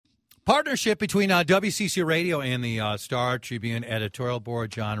Partnership between WCC Radio and the Star Tribune editorial board.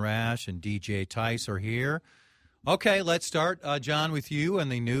 John Rash and DJ Tice are here. Okay, let's start, John, with you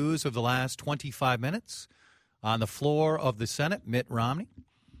and the news of the last 25 minutes. On the floor of the Senate, Mitt Romney,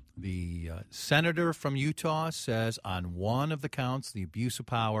 the senator from Utah, says on one of the counts, the abuse of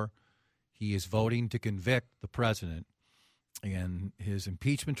power, he is voting to convict the president in his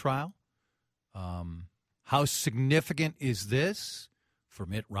impeachment trial. How significant is this for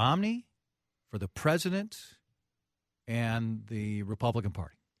Mitt Romney, for the president, and the Republican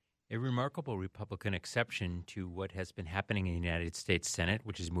Party? A remarkable Republican exception to what has been happening in the United States Senate,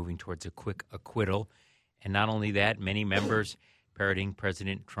 which is moving towards a quick acquittal. And not only that, many members parroting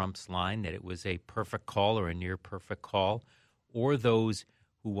President Trump's line that it was a perfect call or a near perfect call, or those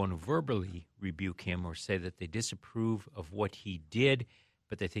who want to verbally rebuke him or say that they disapprove of what he did,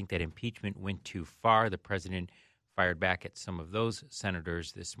 but they think that impeachment went too far. The president fired back at some of those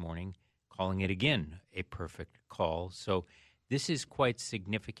senators this morning, calling it again a perfect call. So this is quite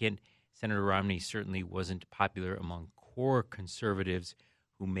significant. Senator Romney certainly wasn't popular among core conservatives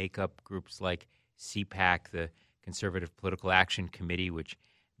who make up groups like CPAC, the Conservative Political Action Committee, which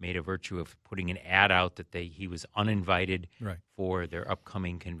made a virtue of putting an ad out that he was uninvited for their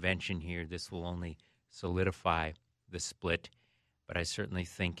upcoming convention here. This will only solidify the split. But I certainly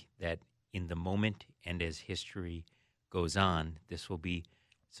think that in the moment and as history goes on, this will be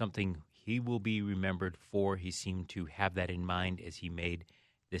something he will be remembered for. He seemed to have that in mind as he made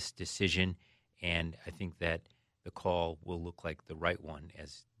this decision, and I think that the call will look like the right one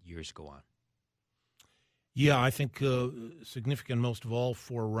as years go on. Yeah, I think significant most of all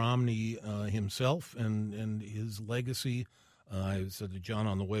for Romney himself and his legacy. I said to John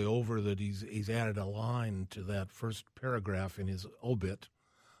on the way over that he's added a line to that first paragraph in his obit,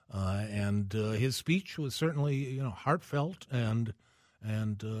 and his speech was certainly heartfelt and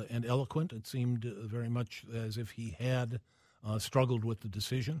eloquent. It seemed very much as if he had struggled with the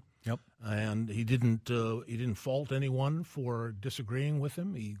decision. Yep. And he didn't fault anyone for disagreeing with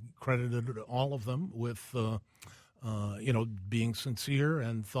him. He credited all of them with being sincere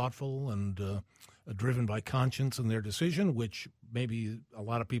and thoughtful and driven by conscience in their decision, which maybe a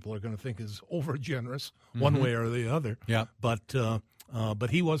lot of people are going to think is overgenerous one way or the other. Yeah. But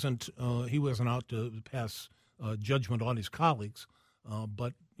he wasn't out to pass judgment on his colleagues,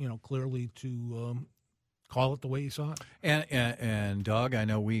 but clearly to call it the way he saw it. And Doug, I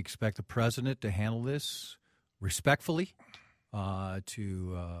know we expect the president to handle this respectfully,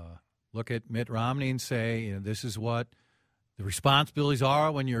 to look at Mitt Romney and say, this is what the responsibilities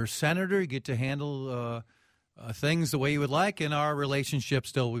are when you're a senator. You get to handle things the way you would like, and our relationship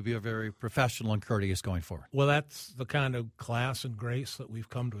still would be very professional and courteous going forward. Well, that's the kind of class and grace that we've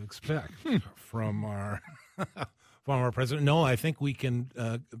come to expect from our president. No, I think we can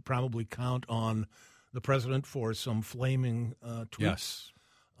probably count on the president for some flaming tweets. Yes.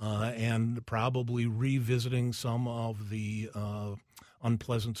 And probably revisiting some of the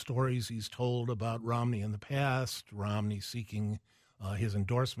unpleasant stories he's told about Romney in the past. Romney seeking his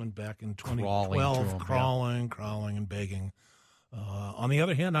endorsement back in 2012, crawling and begging. On the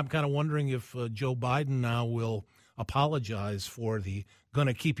other hand, I'm kind of wondering if Joe Biden now will apologize for the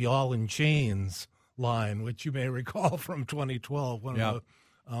 "gonna keep you all in chains" line, which you may recall from 2012, one of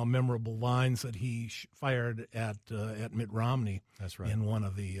the memorable lines that he fired at Mitt Romney. That's right. In one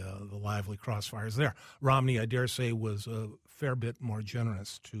of the lively crossfires there. Romney, I dare say, was a fair bit more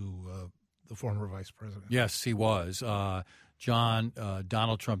generous to the former vice president. Yes, he was. John,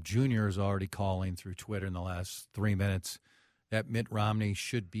 Donald Trump Jr. is already calling through Twitter in the last 3 minutes that Mitt Romney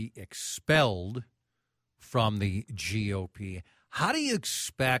should be expelled from the GOP. How do you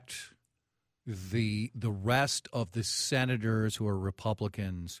expect the rest of the senators who are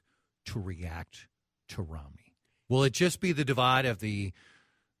Republicans to react to Romney? Will it just be the divide of the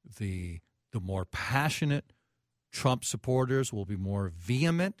more passionate Trump supporters will be more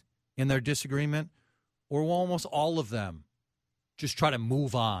vehement in their disagreement, or will almost all of them just try to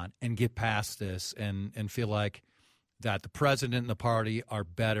move on and get past this and feel like that the president and the party are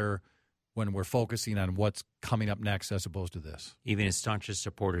better when we're focusing on what's coming up next as opposed to this? Even his staunchest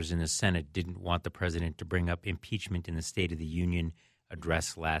supporters in the Senate didn't want the president to bring up impeachment in the State of the Union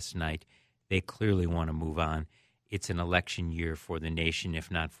address last night. They clearly want to move on. It's an election year for the nation,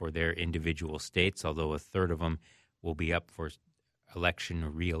 if not for their individual states, although a third of them will be up for election or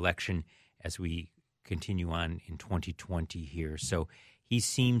re-election as we continue on in 2020 here. So he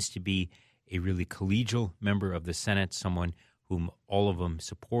seems to be a really collegial member of the Senate, someone whom all of them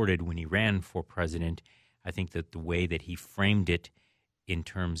supported when he ran for president. I think that the way that he framed it in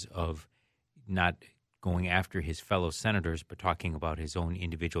terms of not going after his fellow senators, but talking about his own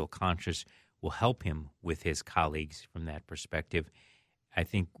individual conscience will help him with his colleagues from that perspective. I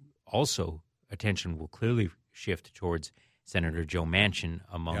think also attention will clearly shift towards Senator Joe Manchin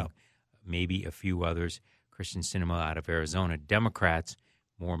among maybe a few others. Kyrsten Sinema out of Arizona. Democrats,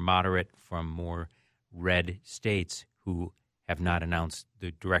 more moderate from more red states who have not announced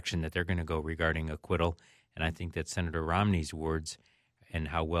the direction that they're going to go regarding acquittal. And I think that Senator Romney's words and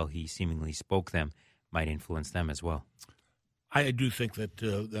how well he seemingly spoke them might influence them as well. I do think that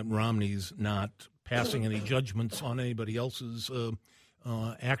that Romney's not passing any judgments on anybody else's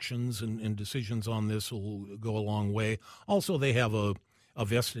actions and decisions on this will go a long way. Also, they have a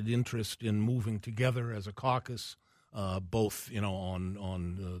vested interest in moving together as a caucus, both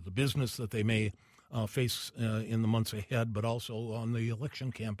on the business that they may face in the months ahead, but also on the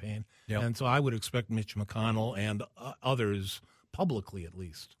election campaign. Yep. And so I would expect Mitch McConnell and others, publicly at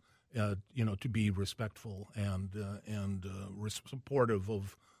least, to be respectful and supportive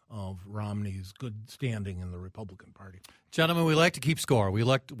of Romney's good standing in the Republican Party. Gentlemen, we like to keep score. We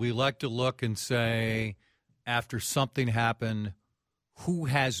like to look and say, after something happened, who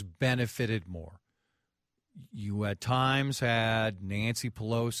has benefited more? You at times had Nancy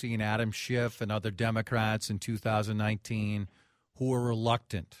Pelosi and Adam Schiff and other Democrats in 2019 who were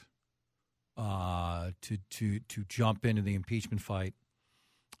reluctant to jump into the impeachment fight.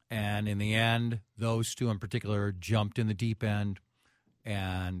 And in the end, those two in particular jumped in the deep end,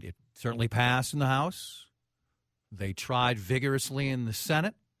 and it certainly passed in the House. They tried vigorously in the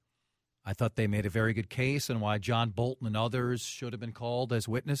Senate. I thought they made a very good case on why John Bolton and others should have been called as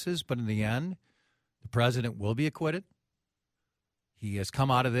witnesses, but in the end, the president will be acquitted. He has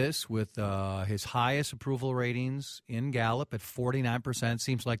come out of this with his highest approval ratings in Gallup at 49%.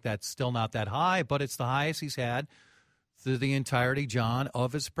 Seems like that's still not that high, but it's the highest he's had through the entirety, John,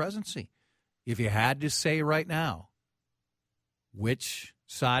 of his presidency. If you had to say right now, which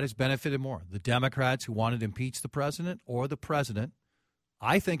side has benefited more, the Democrats who wanted to impeach the president or the president,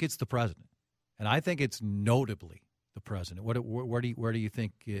 I think it's the president. And I think it's notably the president. Where do you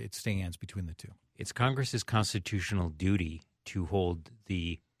think it stands between the two? It's Congress's constitutional duty to hold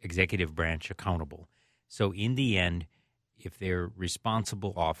the executive branch accountable. So in the end, if they're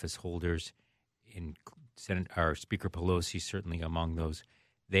responsible office holders, in Speaker Pelosi certainly among those,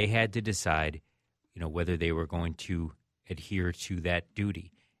 they had to decide, whether they were going to adhere to that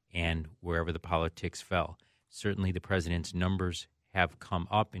duty and wherever the politics fell. Certainly the president's numbers have come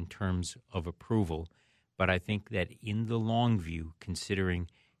up in terms of approval, but I think that in the long view, considering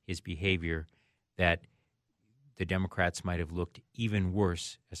his behavior, that the Democrats might have looked even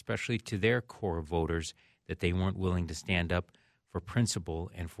worse, especially to their core voters, that they weren't willing to stand up for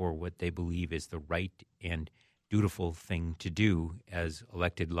principle and for what they believe is the right and dutiful thing to do as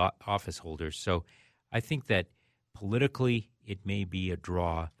elected office holders. So I think that politically it may be a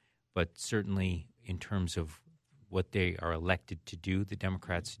draw, but certainly in terms of what they are elected to do, the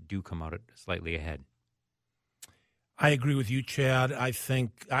Democrats do come out slightly ahead. I agree with you, Chad. I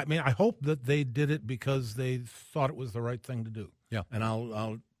hope that they did it because they thought it was the right thing to do. Yeah. And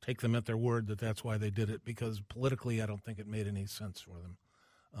I'll take them at their word that that's why they did it, because politically I don't think it made any sense for them.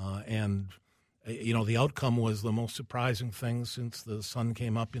 The outcome was the most surprising thing since the sun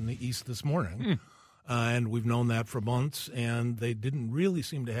came up in the east this morning. And we've known that for months, and they didn't really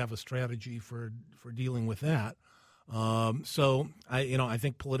seem to have a strategy for dealing with that. So I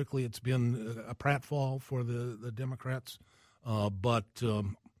think politically it's been a pratfall for the Democrats, but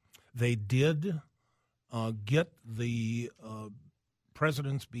they did get the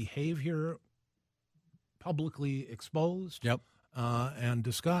president's behavior publicly exposed and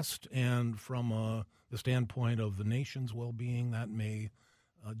discussed, and from the standpoint of the nation's well-being, that may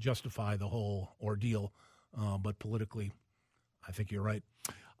justify the whole ordeal, but politically, I think you're right.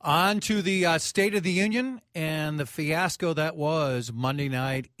 On to the State of the Union and the fiasco that was Monday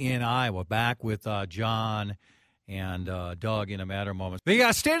night in Iowa. Back with John and Doug in a matter of moments.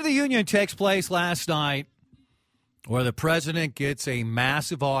 The State of the Union takes place last night, where the president gets a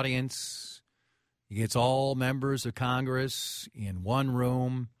massive audience. He gets all members of Congress in one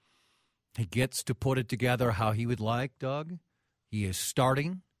room. He gets to put it together how he would like, Doug. He is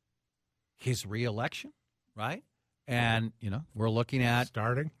starting his reelection, right? And, we're looking at...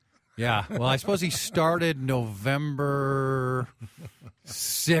 Starting? Yeah. Well, I suppose he started November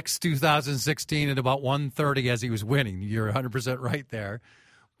 6, 2016 at about 1:30 as he was winning. You're 100% right there.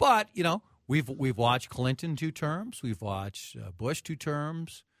 But, we've watched Clinton 2 terms. We've watched Bush 2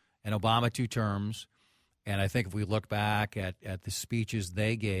 terms and Obama 2 terms. And I think if we look back at the speeches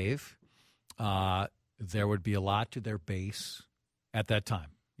they gave, there would be a lot to their base at that time,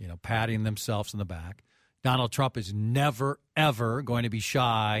 patting themselves in the back. Donald Trump is never, ever going to be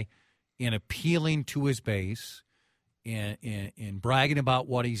shy in appealing to his base, in bragging about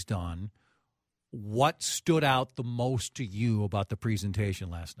what he's done. What stood out the most to you about the presentation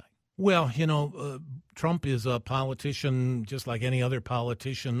last night? Well, Trump is a politician just like any other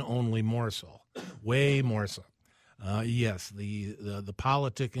politician, only more so, way more so. Yes, the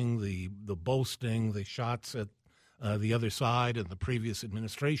politicking, the boasting, the shots at the other side and the previous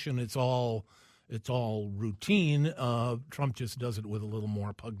administration, it's all routine. Trump just does it with a little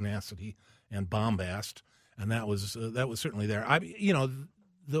more pugnacity and bombast, and that was certainly there.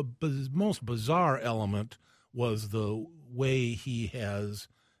 The most bizarre element was the way he has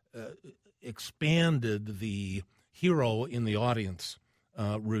expanded the hero in the audience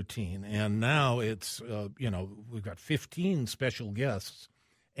routine, and now it's we've got 15 special guests,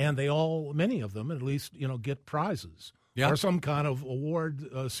 and many of them at least get prizes or some kind of award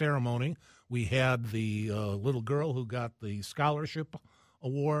ceremony. We had the little girl who got the scholarship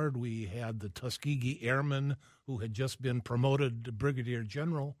award. We had the Tuskegee Airman who had just been promoted to brigadier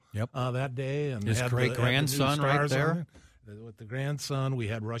general that day, and his great grandson right there. With the grandson, we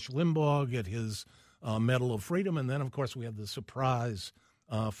had Rush Limbaugh get his Medal of Freedom, and then, of course, we had the surprise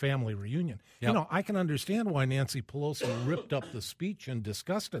family reunion. Yep. I can understand why Nancy Pelosi ripped up the speech in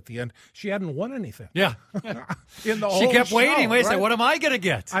disgust at the end. She hadn't won anything. Yeah. In the she whole kept show, waiting. Wait, right? what am I going to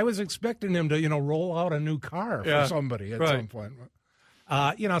get? I was expecting him to, roll out a new car for somebody at some point.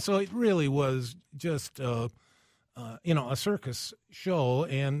 So it really was just, a circus show,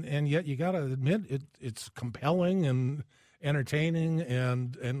 and yet you got to admit it's compelling and entertaining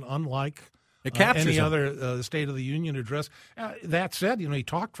and unlike it captures any him. other State of the Union address. That said, he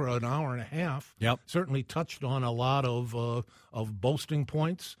talked for an hour and a half. Yep. Certainly touched on a lot of boasting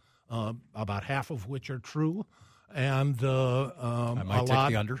points, about half of which are true, and I might take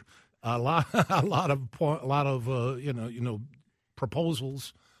the under. a lot of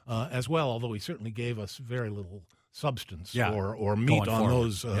proposals as well. Although he certainly gave us very little substance or meat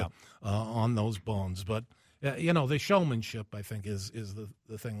on those bones, but. The showmanship, I think, is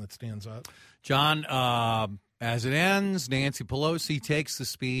the thing that stands out. John, as it ends, Nancy Pelosi takes the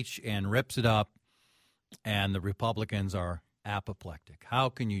speech and rips it up, and the Republicans are apoplectic. How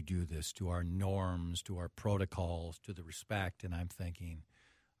can you do this to our norms, to our protocols, to the respect? And I'm thinking,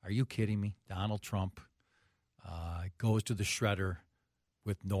 are you kidding me? Donald Trump goes to the shredder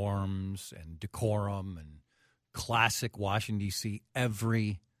with norms and decorum and classic Washington, D.C.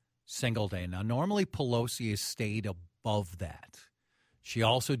 every single day. Now, normally Pelosi has stayed above that. She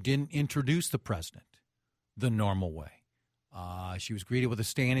also didn't introduce the president the normal way. She was greeted with a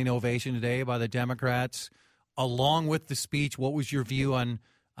standing ovation today by the Democrats. Along with the speech, what was your view on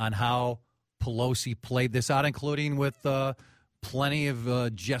how Pelosi played this out, including with plenty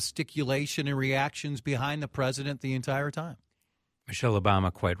of gesticulation and reactions behind the president the entire time? Michelle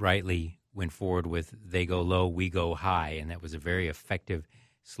Obama quite rightly went forward with "they go low, we go high," and that was a very effective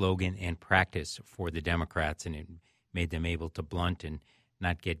slogan and practice for the Democrats, and it made them able to blunt and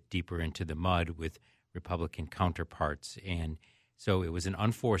not get deeper into the mud with Republican counterparts. And so it was an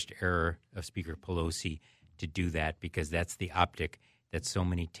unforced error of Speaker Pelosi to do that, because that's the optic that so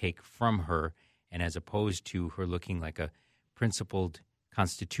many take from her. And as opposed to her looking like a principled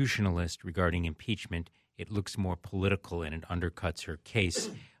constitutionalist regarding impeachment, it looks more political, and it undercuts her case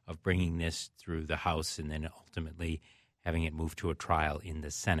of bringing this through the House and then ultimately having it move to a trial in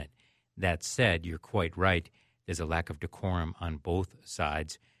the Senate. That said, you're quite right. There's a lack of decorum on both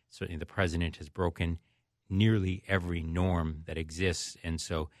sides. Certainly the president has broken nearly every norm that exists, and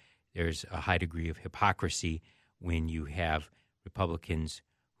so there's a high degree of hypocrisy when you have Republicans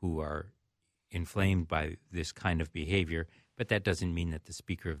who are inflamed by this kind of behavior. But that doesn't mean that the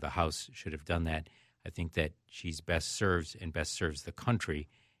Speaker of the House should have done that. I think that she's best serves the country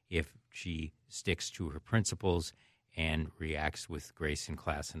if she sticks to her principles and reacts with grace and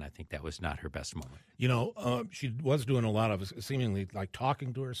class, and I think that was not her best moment. She was doing a lot of seemingly like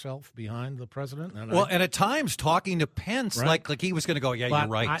talking to herself behind the president. And and at times talking to Pence like he was going to go, you're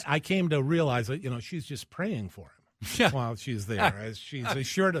right. I came to realize that, she's just praying for him while she's there, as she's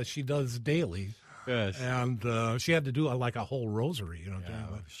assured us she does daily. Yes. And she had to do like a whole rosary,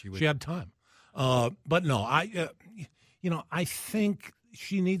 she had time. But no, I think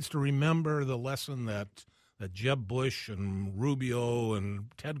she needs to remember the lesson that Jeb Bush and Rubio and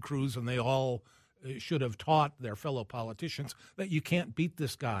Ted Cruz and they all should have taught their fellow politicians, that you can't beat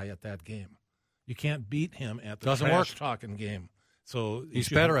this guy at that game. You can't beat him at the trash-talking game. So he's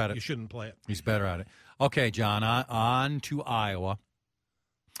better at it. You shouldn't play it. He's better at it. Okay, John, on to Iowa.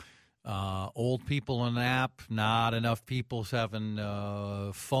 Old people in an app, not enough people having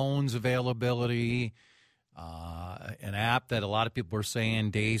phones availability. an app that a lot of people were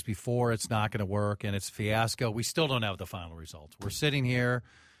saying days before it's not going to work, and it's a fiasco. We still don't have the final results. We're sitting here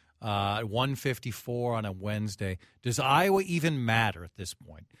at 1:54 on a Wednesday. Does Iowa even matter at this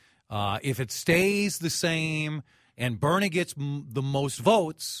point? If it stays the same and Bernie gets the most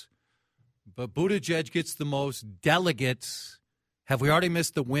votes, but Buttigieg gets the most delegates, have we already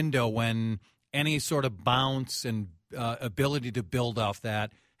missed the window when any sort of bounce and ability to build off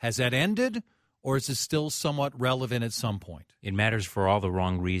that, has that ended? Or is it still somewhat relevant at some point? It matters for all the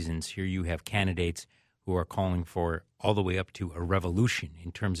wrong reasons. Here you have candidates who are calling for all the way up to a revolution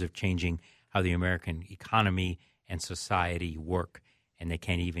in terms of changing how the American economy and society work. And they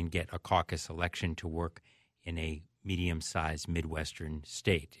can't even get a caucus election to work in a medium-sized Midwestern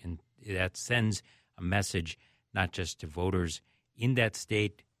state. And that sends a message not just to voters in that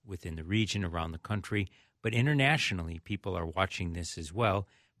state, within the region, around the country, but internationally. People are watching this as well.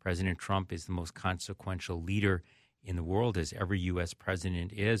 President Trump is the most consequential leader in the world, as every U.S.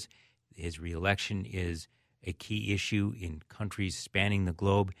 president is. His reelection is a key issue in countries spanning the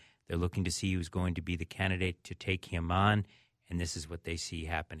globe. They're looking to see who's going to be the candidate to take him on, and this is what they see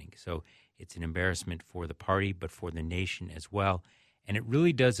happening. So it's an embarrassment for the party, but for the nation as well. And it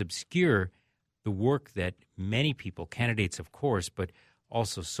really does obscure the work that many people, candidates of course, but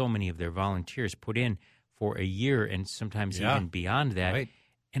also so many of their volunteers put in for a year and sometimes even beyond that. Right.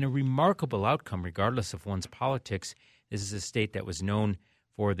 And a remarkable outcome, regardless of one's politics. This is a state that was known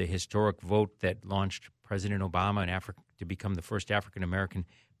for the historic vote that launched President Obama in Africa to become the first African-American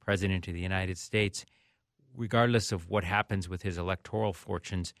president of the United States. Regardless of what happens with his electoral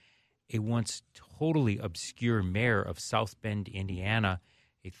fortunes, a once totally obscure mayor of South Bend, Indiana,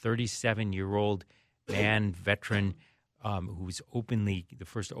 a 37-year-old man, veteran, who's the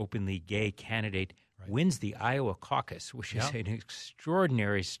first openly gay candidate, wins the Iowa caucus, which is an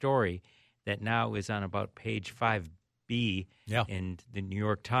extraordinary story that now is on about page 5B in the New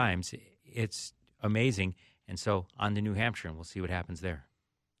York Times. It's amazing. And so on to New Hampshire, and we'll see what happens there.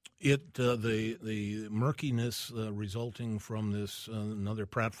 The murkiness resulting from this another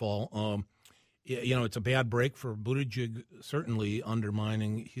pratfall, it's a bad break for Buttigieg, certainly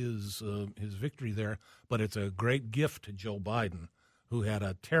undermining his victory there, but it's a great gift to Joe Biden, who had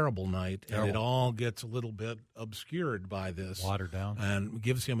a terrible night, and it all gets a little bit obscured by this. Watered down. And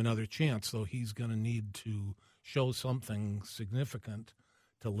gives him another chance, though he's going to need to show something significant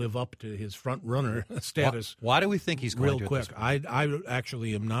to live up to his front-runner status. Why do we think he's going real to quick? I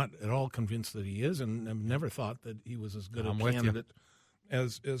actually am not at all convinced that he is, and I've never thought that he was as good a candidate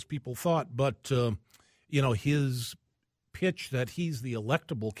as people thought. But, his pitch that he's the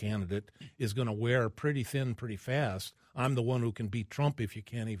electable candidate is going to wear pretty thin pretty fast. I'm the one who can beat Trump if you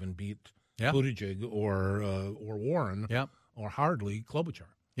can't even beat Buttigieg or Warren or hardly Klobuchar.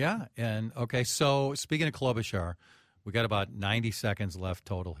 Yeah, and okay, so speaking of Klobuchar, we got about 90 seconds left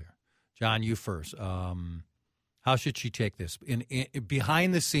total here. John, you first. How should she take this? In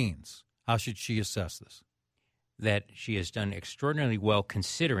behind the scenes, how should she assess this? That she has done extraordinarily well,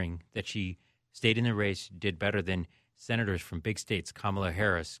 considering that she stayed in the race, did better than senators from big states, Kamala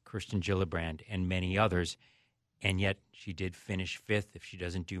Harris, Kirsten Gillibrand, and many others, and yet she did finish fifth. If she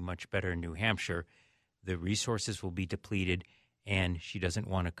doesn't do much better in New Hampshire, the resources will be depleted, and she doesn't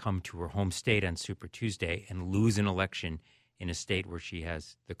want to come to her home state on Super Tuesday and lose an election in a state where she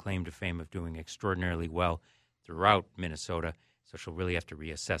has the claim to fame of doing extraordinarily well throughout Minnesota. So she'll really have to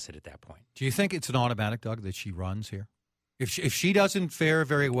reassess it at that point. Do you think it's an automatic, Doug, that she runs here? If she doesn't fare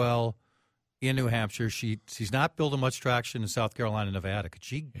very well in New Hampshire, she's not building much traction in South Carolina and Nevada. Could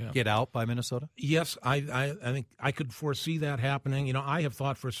she get out by Minnesota? Yes, I think I could foresee that happening. I have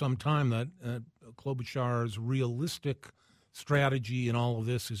thought for some time that Klobuchar's realistic strategy in all of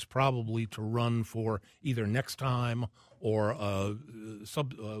this is probably to run for either next time or a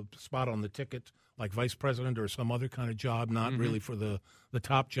spot on the ticket like vice president or some other kind of job, not really for the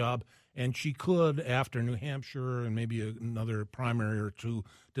top job. And she could, after New Hampshire and maybe another primary or two,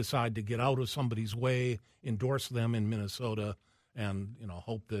 decide to get out of somebody's way, endorse them in Minnesota, and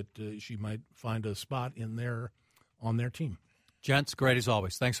hope that she might find a spot on their team. Gents, great as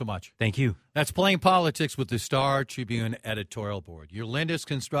always. Thanks so much. Thank you. That's Playing Politics with the Star Tribune editorial board. Your Lindus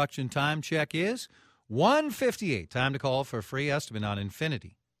Construction time check is 1:58. Time to call for a free estimate on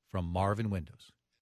Infinity from Marvin Windows.